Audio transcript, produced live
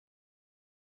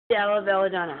Stella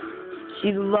BellaDonna.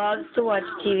 She loves to watch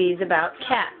TVs about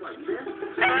cats.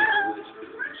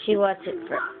 She watches it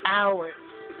for hours.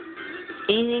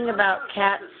 Anything about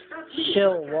cats,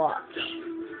 she'll watch.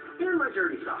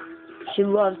 She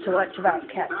loves to watch about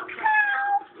cats.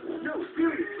 No,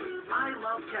 seriously, I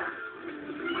love cats. I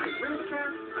live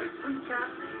cats, I sleep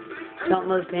cats. Don't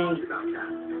move, Penny.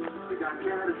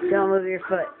 Don't move your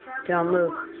foot. Don't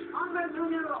move.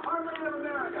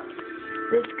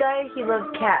 This guy, he loves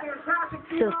cats.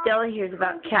 So Stella hears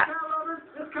about cats.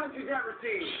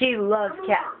 She loves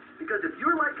cats. Because if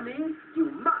you're like me,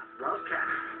 you must love cats.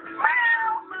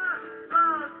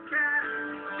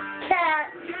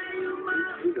 Cats.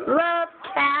 Love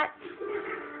cats.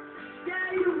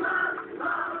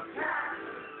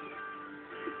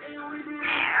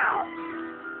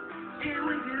 And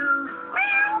we do.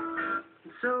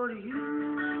 So do you.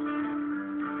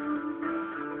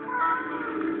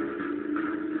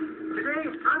 Today,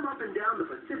 I'm up and down the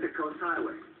Pacific Coast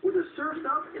Highway, where the surf's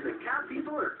up and the cat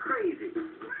people are crazy.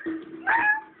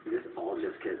 It's all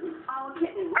just kittens. All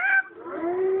kittens.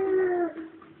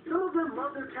 Some of them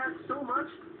love their cats so much,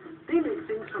 they make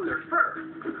things from their fur.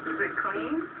 Is it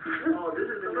clean? Oh, this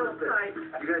is a little bit.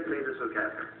 You guys made this with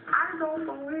cats. I don't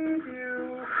believe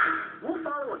you. We'll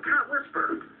follow a cat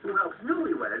whisperer who helps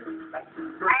newlyweds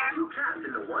bring two cats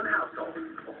into one household.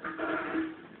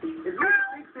 Is Luke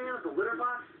a big fan of the litter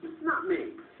box? Not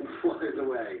me. Flies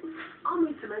away. I'll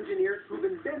meet some engineers who've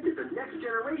invented the next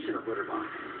generation of litter box.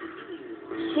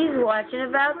 She's watching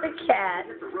about the cat.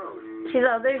 She's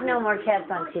like, there's no more cats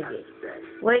on TV.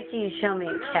 Wait till you show me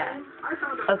a cat.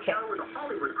 Okay.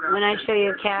 When I show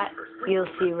you a cat, you'll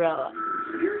see Rella.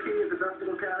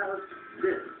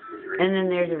 And then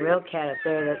there's a real cat up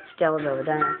there that's Stella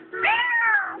BellaDonna.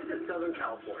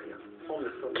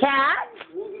 Cat?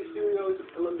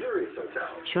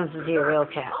 She wants to see a real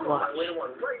cat. Watch.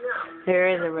 There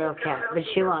is a real cat, but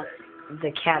she wants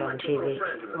the cat on TV.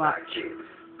 Watch.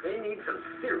 They need some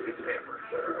serious pampers.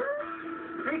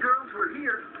 Hey girls, we're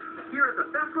here at the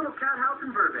best little cat house in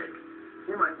Burbank,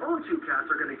 where my own two cats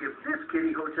are going to give this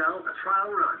kitty hotel a trial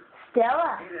run.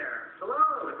 Stella. Hey there. Hello.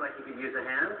 Looks like you could use a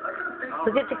hand.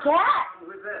 Look at the cat.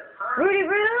 Who's this? Hi. Rudy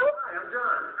Roo. Hi, I'm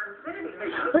John. I'm Sandy. Hey,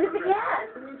 Look at the cat.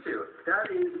 Nice to meet you. That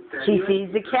is She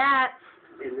sees the cat.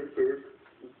 And this is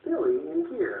Billy in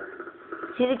here.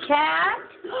 See the cat?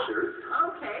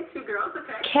 Okay, two girls,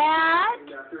 okay. Cat.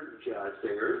 Named after jazz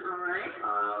singers. All right.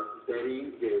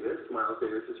 Betty Davis, Miles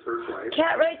Davis' first wife.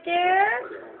 Cat right there.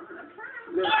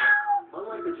 Now,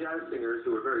 unlike the jazz singers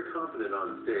who are very confident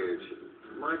on stage,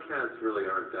 my cats really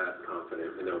aren't that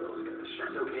confident. I know those guys.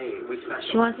 That's okay.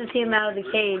 She wants to see him out of the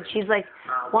cage. She's like,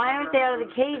 why aren't they out of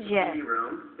the cage yet? The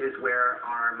room is where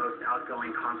our most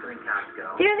outgoing, confident cats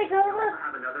go. There they go. We also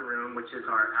have another room, which is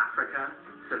our Africa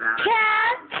Savannah,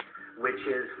 Cat. which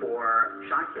is for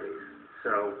shy kitties.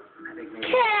 So I think maybe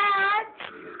Cat.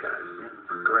 These guys.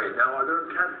 Great. Now, are there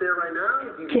cats there right now?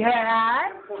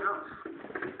 Cat. Full house.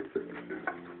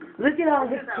 Look at all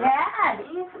the cats.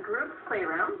 Group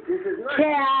playroom. This is nice.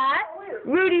 Cat.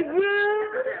 Rudy Roo.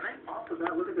 Also,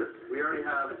 now look at this. We already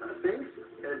have a Sphinx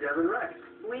and a Devon Rex.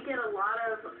 We get a lot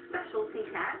of specialty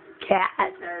cats Cat.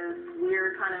 because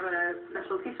we're kind of a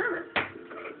specialty service.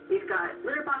 We've got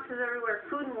litter boxes everywhere,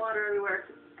 food and water everywhere,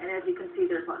 and as you can see,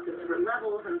 there's lots of different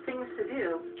levels and things to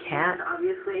do. Cat. And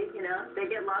obviously, you know, they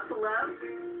get lots of love.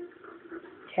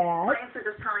 Cat. Clients are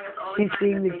just telling us all the She's time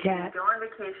seeing that the they cat. can go on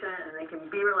vacation and they can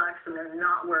be relaxed and they're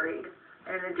not worried.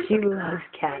 And in She addition to loves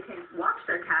that, cats. they can watch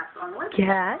their cats on webcam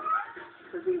Cat.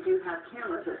 because we do have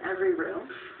cameras in every room.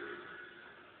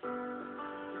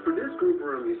 For this group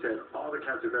room, you said all the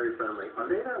cats are very friendly. Are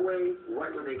they that way right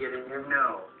when they get in here?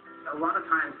 no. A lot of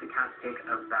times the cats take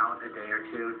about a day or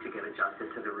two to get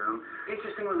adjusted to the room.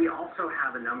 Interestingly, we also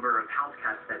have a number of house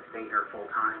cats that stay here full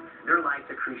time. They're like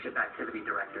the cruise ship activity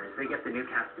directors. They get the new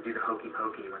cats to do the hokey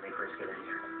pokey when they first get in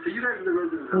here. So you guys are the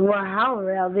residents of Wow,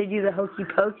 Rel, they do the hokey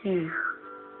pokey.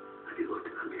 Have you looked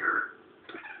in the mirror?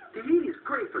 The heat is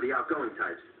great for the outgoing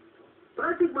types, but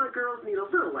I think my girls need a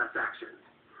little less action.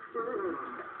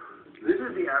 This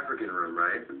is the African room,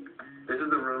 right? This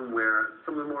is the room where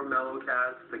some of the more mellow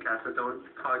cats, the cats that don't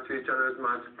talk to each other as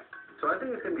much. So I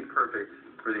think it's going to be perfect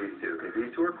for these two, because these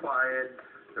two are quiet,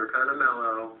 they're kind of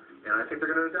mellow, and I think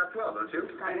they're going to adapt well, don't you?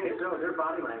 I think so. Their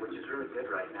body language is really good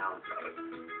right now.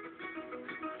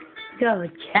 Look at all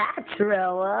the cats,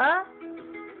 Rella.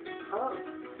 Oh.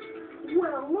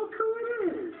 Well, look who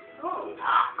it is. Oh.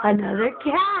 Another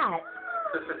cat.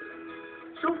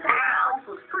 So far, the place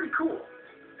looks pretty cool,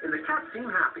 and the cats seem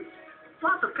happy.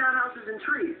 Lots of cat houses and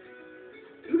trees.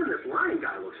 Even this lion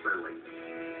guy looks friendly.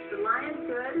 The lion's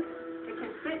good. It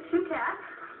can fit two cats.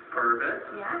 Perfect.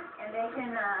 Yeah, and they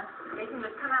can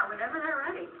just come out whenever they're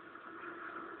ready.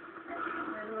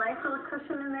 There's a nice little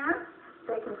cushion in there.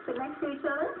 They can sit next to each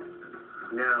other.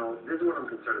 Now, this is what I'm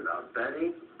concerned about.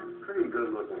 Betty, pretty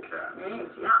good-looking cat.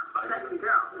 Yeah, sexy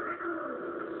girl.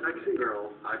 Sexy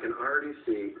girl. I can already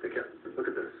see the cat. Look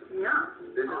at this. Yeah,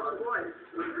 This all the boys.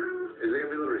 is it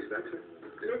gonna be able to respect her?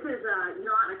 This is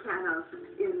not a cat house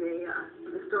in the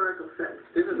historical sense.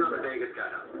 This is not a Vegas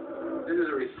cat house. This is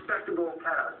a respectable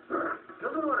cat house.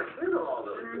 Doesn't want to handle all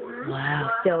those boys.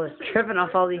 Wow, Stella's tripping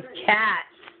off all these cats.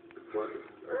 What?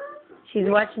 She's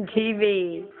watching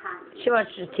TV. She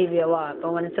watches TV a lot,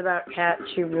 but when it's about cats,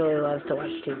 she really loves to watch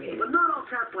TV. But not all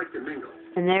cats like to mingle.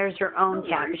 And there's her own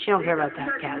cat, but she don't care about that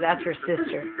cat. That's her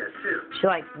sister. She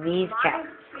likes these cats.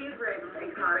 My favorite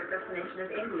exotic destination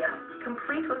is India,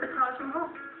 complete with the Taj Mahal.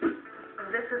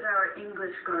 This is our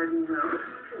English garden room.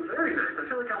 Very nice. I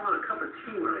feel like I want a cup of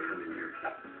tea when I come in here.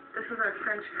 This is our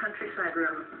French countryside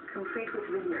room, complete with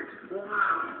vineyard.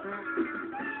 Wow.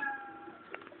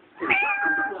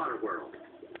 It's the water world.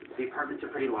 The apartments are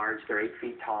pretty large. They're 8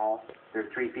 feet tall. They're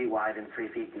 3 feet wide and 3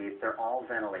 feet deep. They're all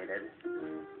ventilated.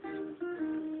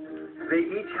 They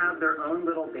each have their own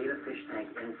little beta fish tank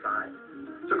inside.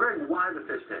 So, Greg, why the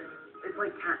fish tank? It's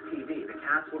like cat TV. The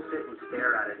cats will sit and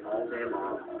stare at it all day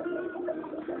long.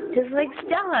 Just like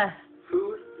Stella.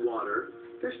 Food, water,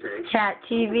 fish tank. Cat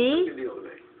TV, Good deal to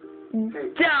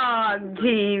me. dog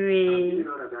TV.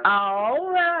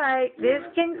 All right, this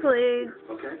concludes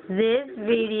Okay. this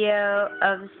video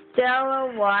of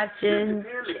Stella watching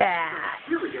cats.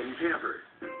 Really getting pampered.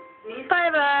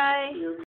 Bye-bye.